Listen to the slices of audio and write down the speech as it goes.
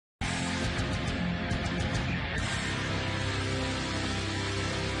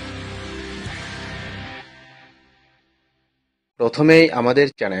প্রথমেই আমাদের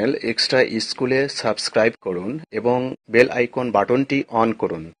channel extra স্কুলে সাবস্ক্রাইব করুন এবং বেল আইকন বাটনটি অন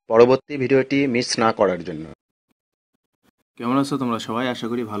করুন পরবর্তী ভিডিওটি মিস না করার জন্য। কেমন আছো তোমরা সবাই? আশা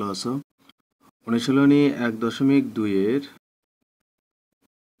করি ভালো আছো। অনুশীলনী 1.2-এর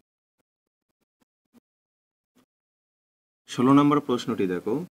 16 নম্বর প্রশ্নটি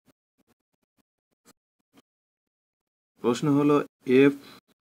দেখো। প্রশ্ন হলো, if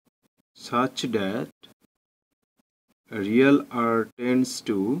such that real r tends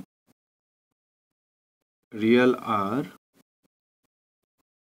to real r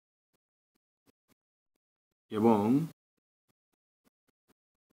এবং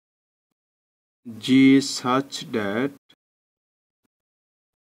g such that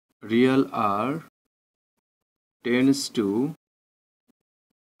real r tends to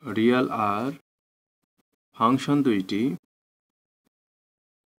real r function দুইটি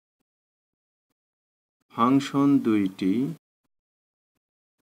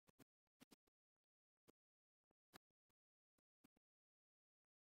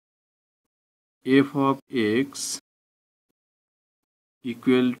f of x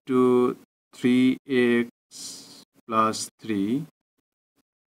equal to 3x plus 3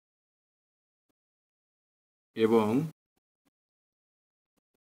 এবং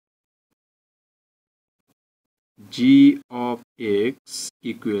g of x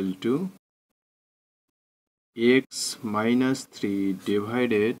equal to x minus 3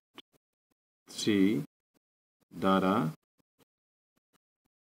 divided 3 দ্বারা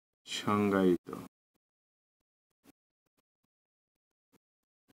সংজ্ঞায়িত।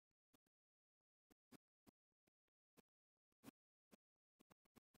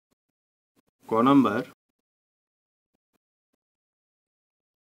 ক number,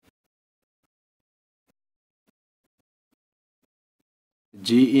 g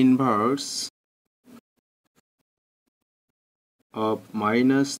inverse of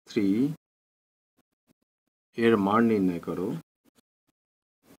minus 3 এর মান নির্ণয় করো।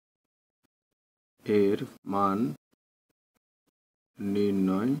 এর মান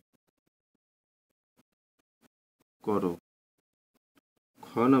নির্ণয় করো। খ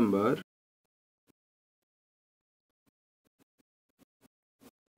নাম্বার,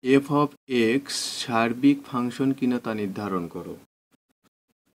 f of x সার্বিক ফাংশন কিনা তা নির্ধারণ করো।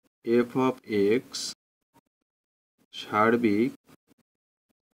 f of x সার্বিক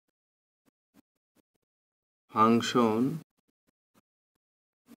ফাংশন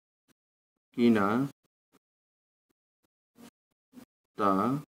কিনা তা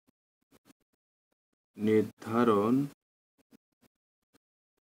নির্ধারণ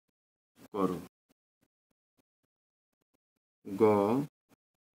করো। গ,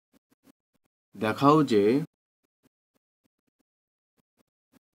 দেখাও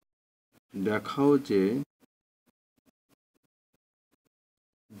যে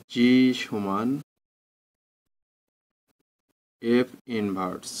g সমান f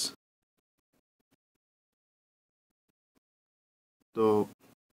ইনভার্স। তো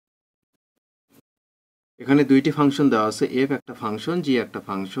এখানে দুইটি ফাংশন দেওয়া আছে, f একটা ফাংশন, g একটা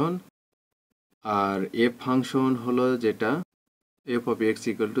ফাংশন। আর f ফাংশন হলো যেটা f of x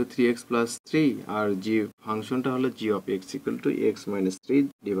equal to 3x plus 3 R g ফাংশনটা হলো g of x equal to x minus 3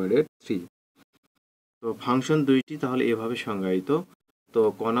 divided 3। তো ফাংশন দুইটি তাহলে এভাবে সংজ্ঞায়িত। তো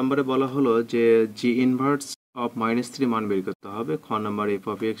ক নম্বরে বলা হলো যে g ইনভার্স অফ -3 মান বের করতে হবে। খ নাম্বার f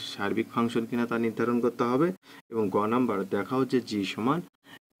of x সার্বিক ফাংশন কিনা তা নির্ধারণ করতে হবে এবং গ নাম্বার দেখাও যে g সমান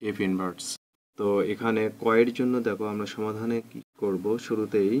f ইনভার্স। তো এখানে ক এর জন্য দেখো আমরা সমাধানে কি করব।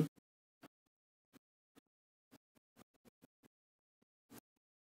 শুরুতেই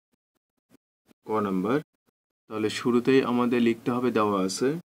ক নাম্বার, তাহলে শুরুতেই আমাদের লিখতে হবে, দেওয়া আছে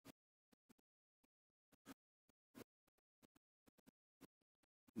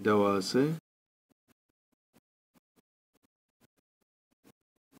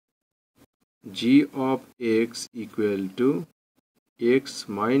g of x equal to x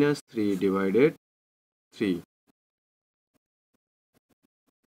minus 3 divided 3।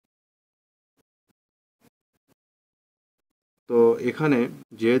 তো এখানে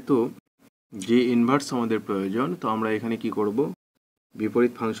যেহেতু যে ইনভার্স আমাদের প্রয়োজন, তো আমরা এখানে কি করব,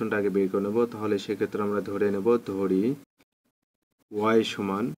 বিপরীত ফাংশনটা আগে বের করে নেব। তাহলে সেক্ষেত্রে আমরা ধরি y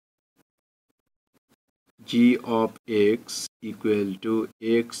সমান g of x equal to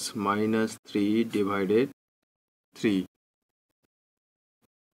x minus 3 divided 3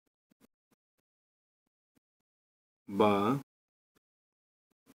 বা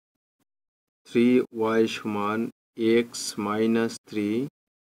 3y সমান x minus 3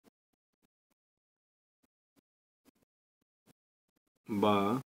 বা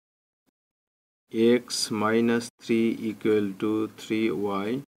x minus 3 equal to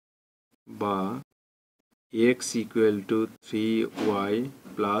 3y বা x equal to 3y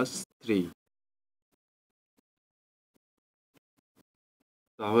plus 3।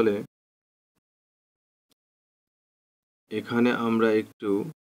 তাহলে এখানে আমরা একটু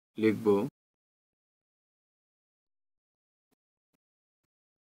লিখব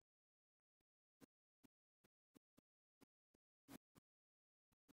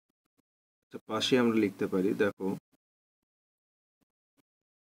পাশে আমরা লিখতে পারি, দেখো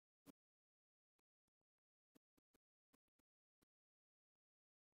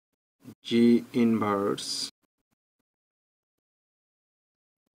জি ইনভার্স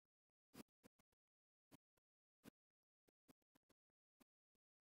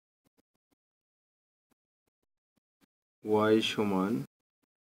y সমান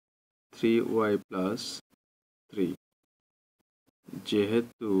 3y প্লাস 3।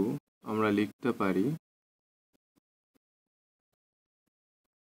 যেহেতু আমরা লিখতে পারি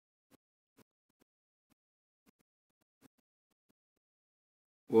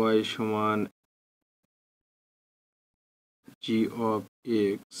y সমান g অফ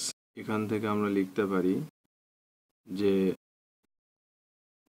x, এখান থেকে আমরা লিখতে পারি যে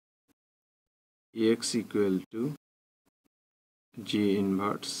x equal to g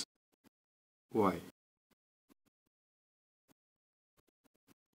inverse y।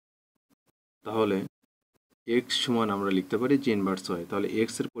 তাহলে x সমান আমরা লিখতে পারি g ইনভার্স y। তাহলে x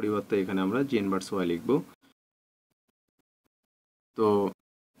এর পরিবর্তে এখানে আমরা g ইনভার্স y লিখব। তো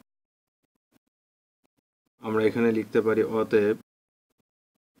আমরা এখানে লিখতে পারি অতএব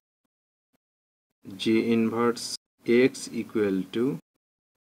g inverse x equal to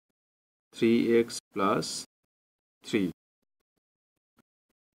 3x plus 3।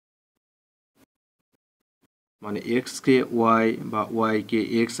 মানে x কে y বা y কে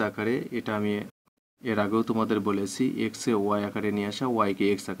x আকারে, এটা আমি এর আগেও তোমাদের বলেছি, x এ y আকারে নিয়ে আসা, y কে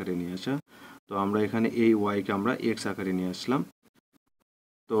x আকারে নিয়ে আসা। তো আমরা এখানে এই y কে আমরা x আকারে নিয়ে আসলাম।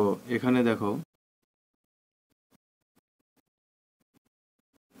 তো এখানে দেখো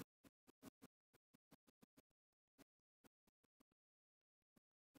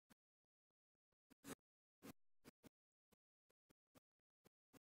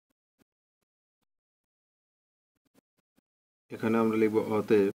এখানে আমরা লিখব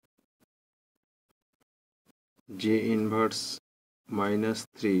অতএব j ইনভার্স মাইনাস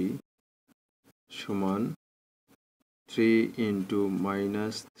 3 সমান 3 ইন্টু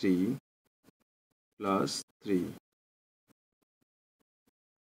মাইনাস 3 প্লাস 3।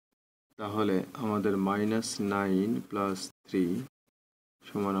 তাহলে আমাদের মাইনাস 9 প্লাস 3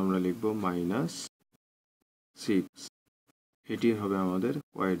 সমান আমরা লিখব মাইনাস 6। এটি হবে আমাদের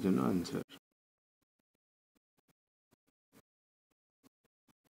y এর জন্য আনসার।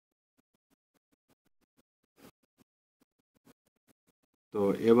 তো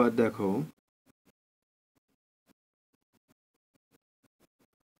এবার দেখো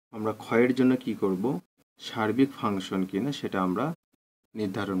আমরা ক্ষয়ের জন্য কি করব, সার্বিক ফাংশন কিনা সেটা আমরা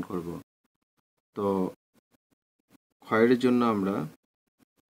নির্ধারণ করব। তো ক্ষয়ের জন্য আমরা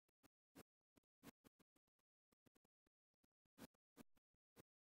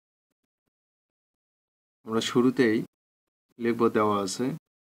শুরুতেই লিখব, দেওয়া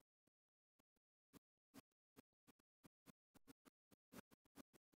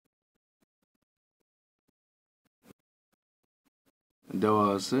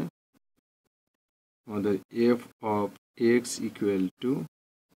আছে আমাদের f of x equal to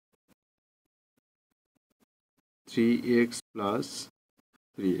 3x plus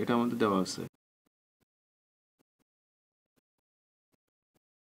 3, এটা আমাদের দেওয়া আছে।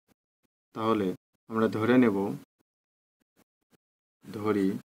 তাহলে আমরা ধরে নেব, ধরি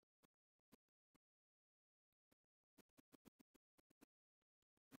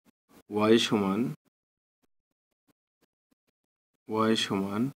y সমান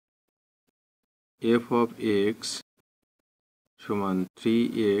f অফ x সমান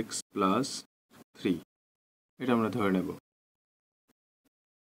 3x প্লাস 3, এটা আমরা ধরে নেব।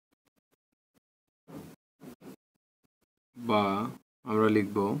 বা আমরা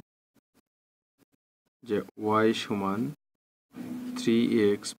লিখব যে y সমান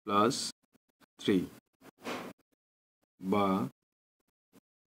 3x প্লাস 3, বা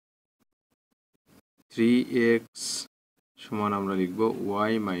 3x সমান আমরা লিখব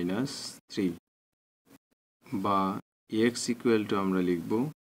y মাইনাস 3, বা x ইকুয়াল টু আমরা লিখব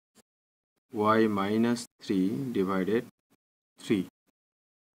y মাইনাস 3 ডিভাইডেড 3।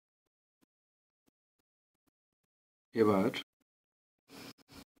 এবার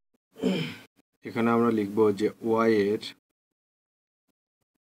এখানে আমরা লিখব যে y এর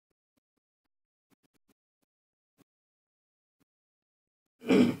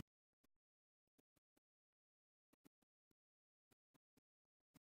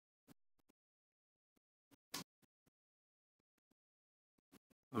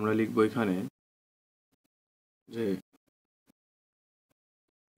আমরা লিখব এখানে যে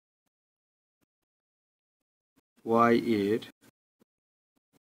y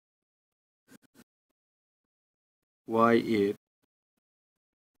এর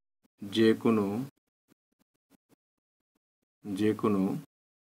যে কোনো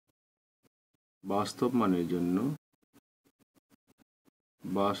বাস্তব মানের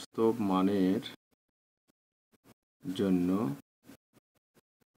জন্য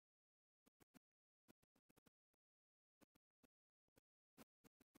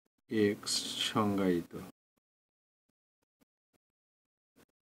x সংজ্ঞায়িত।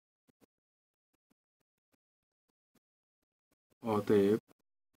 অতএব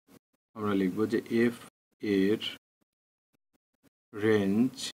আমরা লিখব যে f এর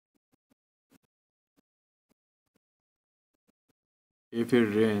রেঞ্জ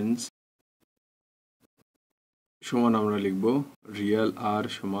সমান আমরা লিখব রিয়েল r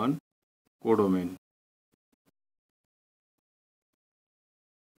সমান কোডোমেন।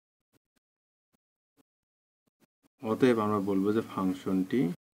 অতএব আমরা বলবো যে ফাংশনটি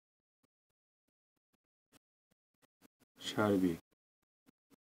সার্বিক।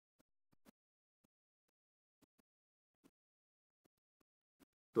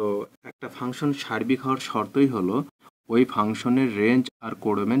 তো একটা ফাংশন সার্বিক হওয়ার শর্তই হলো ওই ফাংশনের রেঞ্জ আর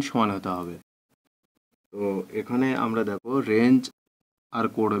কোডোমেন সমান হতে হবে। তো এখানে আমরা দেখো রেঞ্জ আর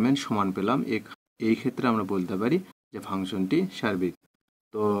কোডোমেন সমান পেলাম, এই ক্ষেত্রে আমরা বলতে পারি যে ফাংশনটি সার্বিক।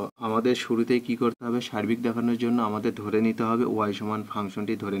 তো আমাদের শুরুতেই কি করতে হবে, সার্বিক দেখানোর জন্য আমাদের ধরে নিতে হবে ওয়াই সমান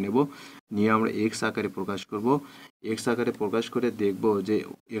ফাংশনটি ধরে নেব, নিয়ে আমরা এক্স আকারে প্রকাশ করব। এক্স আকারে প্রকাশ করে দেখব যে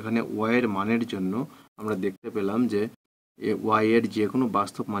এখানে ওয়াইয়ের মানের জন্য আমরা দেখতে পেলাম যে ওয়াই এর যে কোনো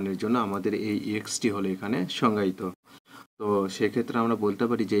বাস্তব মানের জন্য আমাদের এই এক্সটি হলো এখানে সংজ্ঞায়িত। তো সেক্ষেত্রে আমরা বলতে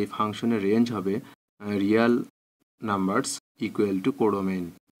পারি যে এই ফাংশনের রেঞ্জ হবে Real numbers equal to codomain.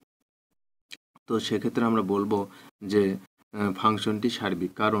 তো সেক্ষেত্রে আমরা বলবো যে ফাংশনটি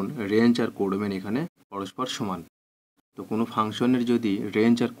সার্বিক, কারণ রেঞ্জ আর কোডোমেন এখানে পরস্পর সমান। তো কোনো ফাংশনের যদি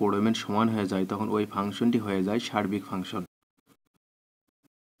রেঞ্জ আর কোডোমেন সমান হয়ে যায় তখন ওই ফাংশনটি হয়ে যায় সার্বিক ফাংশন।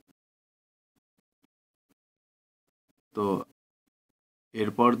 তো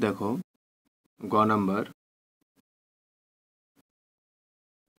এরপর দেখো গ নাম্বার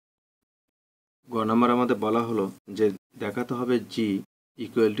আমাদের বলা হলো যে দেখাতে হবে জি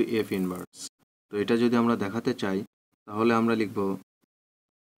ইকুয়াল টু এফ ইনভার্স। তো এটা যদি আমরা দেখাতে চাই তাহলে আমরা লিখব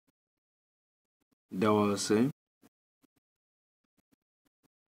দেওয়া আছে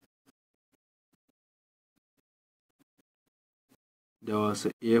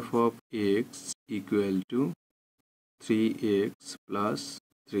F of x equal to 3x plus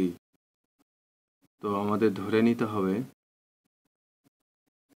 3। তো আমাদের ধরে নিতে হবে,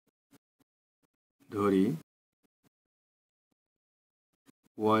 ধরি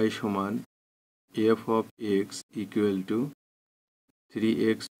y সমান F of x equal to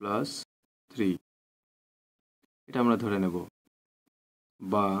 3x plus 3, এটা আমরা ধরে নেব।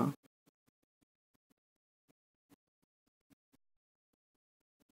 বা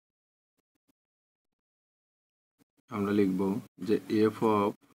আমরা লিখব যে F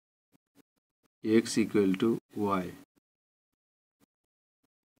of x equal to Y.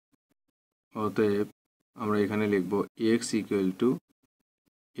 অতএব আমরা এখানে লিখব x equal to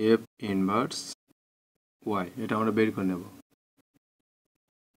F inverse Y, এটা আমরা বের করে নেব।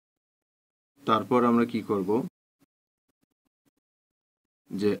 তারপর আমরা কি করব,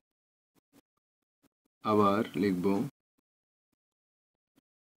 যে আবার লিখব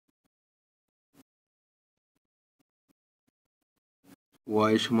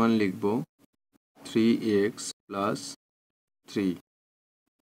y সমান লিখব 3x প্লাস 3,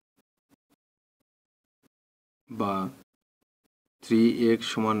 বা 3x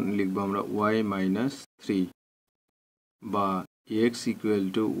সমান লিখব আমরা y মাইনাস 3, বা x equal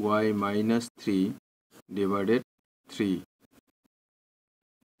to y minus 3 divided 3।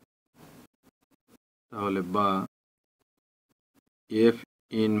 তাহলে বা f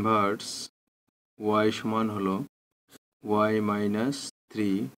ইনভার্স y সমান হলো y মাইনাস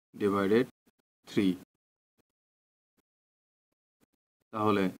 3 ডিভাইডেড 3।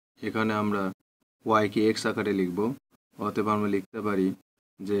 তাহলে এখানে আমরা y কে x আকারে লিখব। অতএব আমরা লিখতে পারি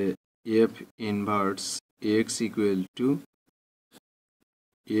যে f inverse x equal to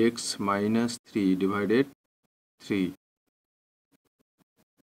x minus 3 divided 3,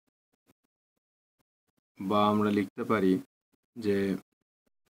 বা আমরা লিখতে পারি যে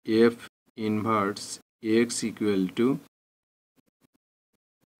f inverse x equal to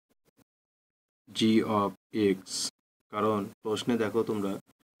g of x। কারণ প্রশ্নে দেখো তোমরা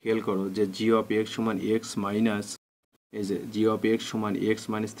খেয়াল করো যে g অফ x সমান x মাইনাস এই যে জি অফ এক্স সমান এক্স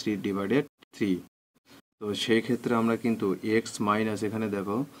মাইনাস 3 ডিভাইডেড 3। তো সেই ক্ষেত্রে আমরা কিন্তু এক্স মাইনাস, এখানে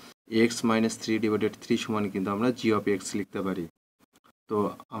দেখো এক্স মাইনাস 3 ডিভাইডেড 3 সমান কিন্তু আমরা জি অফ এক্স লিখতে পারি। তো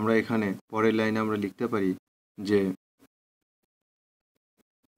আমরা এখানে পরের লাইনে আমরা লিখতে পারি যে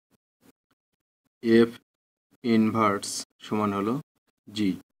এফ ইনভার্স সমান হলো জি।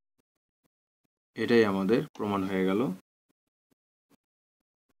 এটাই আমাদের প্রমাণ হয়ে গেল।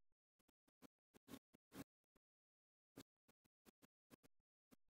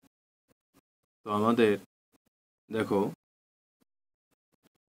 তো আমাদের দেখো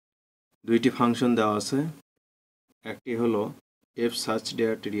দুইটি ফাংশন দেওয়া আছে। একটি হলো F such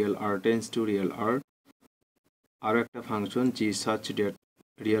date real R tends to real আর, আরও একটা function G such date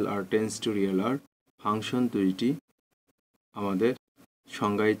real R tends to real R. Function দুইটি আমাদের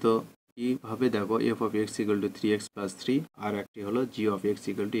সংজ্ঞায়িত কীভাবে দেখো, F of x equal to 3x plus 3, আর একটি হলো জি of x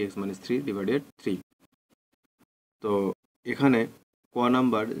equal to x minus 3 divided 3। তো এখানে ক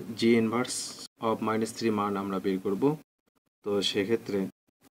নাম্বার জি ইনভার্স অফ -3 মান আমরা বের করব। তো সেক্ষেত্রে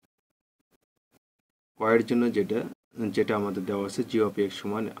কয়ের জন্য যেটা যেটা আমাদের দেওয়া আছে জি অফ এক্স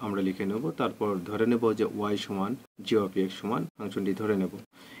সমান আমরা লিখে নেব, তারপর ধরে নেব যে ওয়াই সমান জি অফ এক্স সমান ফাংশনটি ধরে নেব।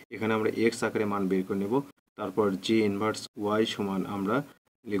 এখানে আমরা এক্স আকারে মান বের করে নেব, তারপর জি ইনভার্স ওয়াই সমান আমরা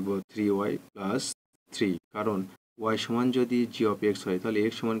লিখব 3y প্লাস 3, কারণ ওয়াই সমান যদি জি অফ এক্স হয় তাহলে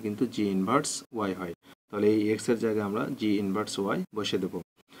এক্স সমান কিন্তু জি ইনভার্স ওয়াই হয়, তাহলে এই এক্সের জায়গায় আমরা জি ইনভার্স ওয়াই বসে দেব।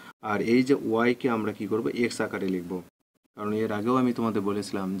 আর এই যে ওয়াইকে আমরা কি করব, এক্স আকারে লিখব, কারণ এর আগেও আমি তোমাদের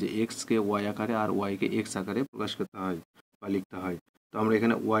বলেছিলাম যে এক্সকে ওয়াই আকারে আর ওয়াইকে এক্স আকারে প্রকাশ করতে হয় বা লিখতে হয়। তো আমরা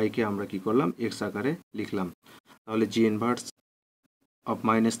এখানে ওয়াইকে আমরা কি করলাম, এক্স আকারে লিখলাম। তাহলে জি ইনভার্স অফ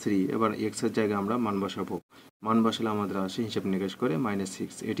 -3, এবার এক্সের জায়গায় আমরা মান বসাবো। মান বসালে আমাদের আসে হিসাব নিকাশ করে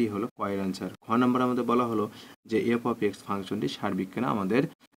 -6। এটি হলো কয়ের অ্যান্সার। খ নাম্বার আমাদের বলা হলো যে এফ অফ এক্স ফাংশনটি সার্বিক কিনা আমাদের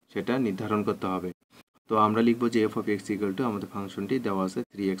সেটা নির্ধারণ করতে হবে। তো আমরা লিখবো যে F of x equal to আমাদের ফাংশনটি দেওয়া আছে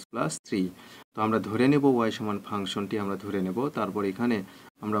 3x প্লাস 3। তো আমরা ধরে নেব ওয়াই সমান ফাংশনটি আমরা ধরে নেব, তারপর এখানে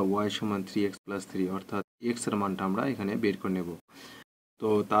আমরা ওয়াই সমান 3x প্লাস 3 অর্থাৎ এক্স এর মানটা আমরা এখানে বের করে নেব। তো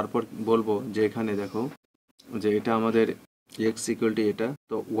তারপর বলবো যে এখানে দেখো যে এটা আমাদের এক্স ইকুয়াল টু এটা,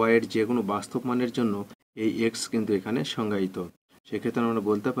 তো ওয়াই এর যে কোনো বাস্তব মানের জন্য এই এক্স কিন্তু এখানে সংজ্ঞায়িত। সেক্ষেত্রে আমরা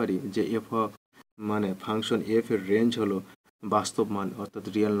বলতে পারি যে এফ মানে ফাংশন এফ এর রেঞ্জ হলো বাস্তব মান অর্থাৎ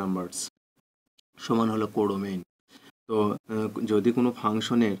রিয়েল নাম্বারস সমান হলো কোডোমেইন। তো যদি কোনো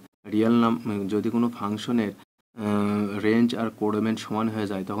ফাংশনের যদি কোনো ফাংশনের রেঞ্জ আর কোডোমেইন সমান হয়ে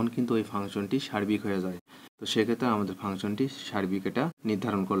যায় তখন কিন্তু ওই ফাংশনটি সার্বিক হয়ে যায়। তো সেক্ষেত্রে আমাদের ফাংশনটি সার্বিক এটা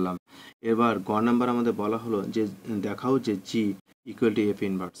নির্ধারণ করলাম। এবার গ নাম্বার আমাদের বলা হলো যে দেখাও যে জি ইকুয়াল টু এফ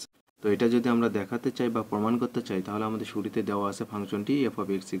ইনভার্স। তো এটা যদি আমরা দেখাতে চাই বা প্রমাণ করতে চাই তাহলে আমাদের শুরুতে দেওয়া আছে ফাংশনটি F of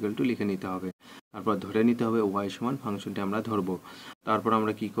x equal to লিখে নিতে হবে, তারপর ধরে নিতে হবে ওয়াই সমান ফাংশনটি আমরা ধরবো। তারপর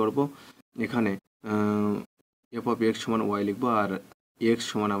আমরা কি করব, এখানে এফ অফ এক্স সমান ওয়াই লিখবো, আর এক্স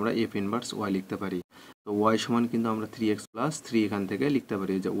সমান আমরা এফ ইনভার্স ওয়াই লিখতে পারি। তো ওয়াই সমান কিন্তু আমরা 3x প্লাস 3 এখান থেকে লিখতে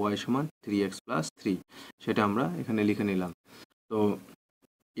পারি, যে ওয়াই সমান 3x প্লাস 3 সেটা আমরা এখানে লিখে নিলাম। তো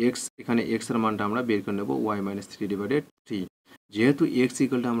এক্স, এখানে এক্স এর মানটা আমরা বের করে নেব ওয়াই মাইনাস 3 ডিভাইডেড 3। যেহেতু এক্স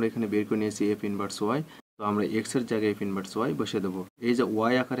ইকুয়ালটা আমরা এখানে বের করে নিয়েছি এফ ইনভার্স ওয়াই, তো আমরা এক্স এর জায়গায় এফ ইনভার্স ওয়াই বসে দেবো। এই যে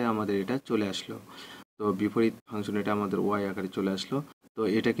ওয়াই আকারে আমাদের এটা চলে আসলো, তো বিপরীত ফাংশন এটা আমাদের ওয়াই আকারে চলে আসলো। তো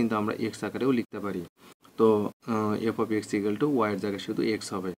এটা কিন্তু আমরা এক্স আকারেও লিখতে পারি। তো F of x equal to ওয়াইয়ের জায়গায় শুধু এক্স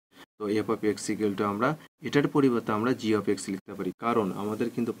হবে। তো F of x equal to আমরা এটার পরিবর্তে আমরা জি অফ এক্স লিখতে পারি, কারণ আমাদের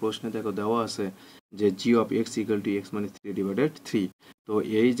কিন্তু প্রশ্নে দেখো দেওয়া আছে যে জি of x equal to x minus 3 divided 3। তো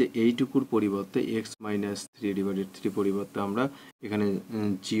এই যে এইটুকুর পরিবর্তে এক্স মাইনাস 3 ডিভাইডেড 3 পরিবর্তে আমরা এখানে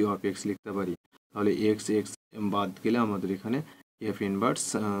জি অফ এক্স লিখতে পারি। তাহলে এক্স এক্স বাদ গেলে আমাদের এখানে এফ ইনভার্স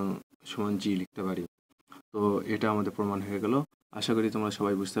সমান জি লিখতে পারি। তো এটা আমাদের প্রমাণ হয়ে গেল। আশা করি তোমরা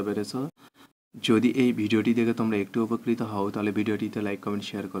সবাই বুঝতে পেরেছ। যদি এই ভিডিওটি দেখে তোমরা একটু উপকৃত হও তাহলে ভিডিওটিতে লাইক কমেন্ট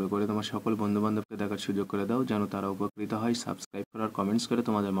শেয়ার করে তোমার সকল বন্ধুবান্ধবকে দেখার সুযোগ করে দাও, যেন তারা উপকৃত হয়। সাবস্ক্রাইব করার কমেন্টস করে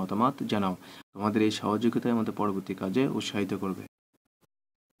তোমাদের মতামত জানাও। তোমাদের এই সহযোগিতায় আমাদের পরবর্তী কাজে উৎসাহিত করবে।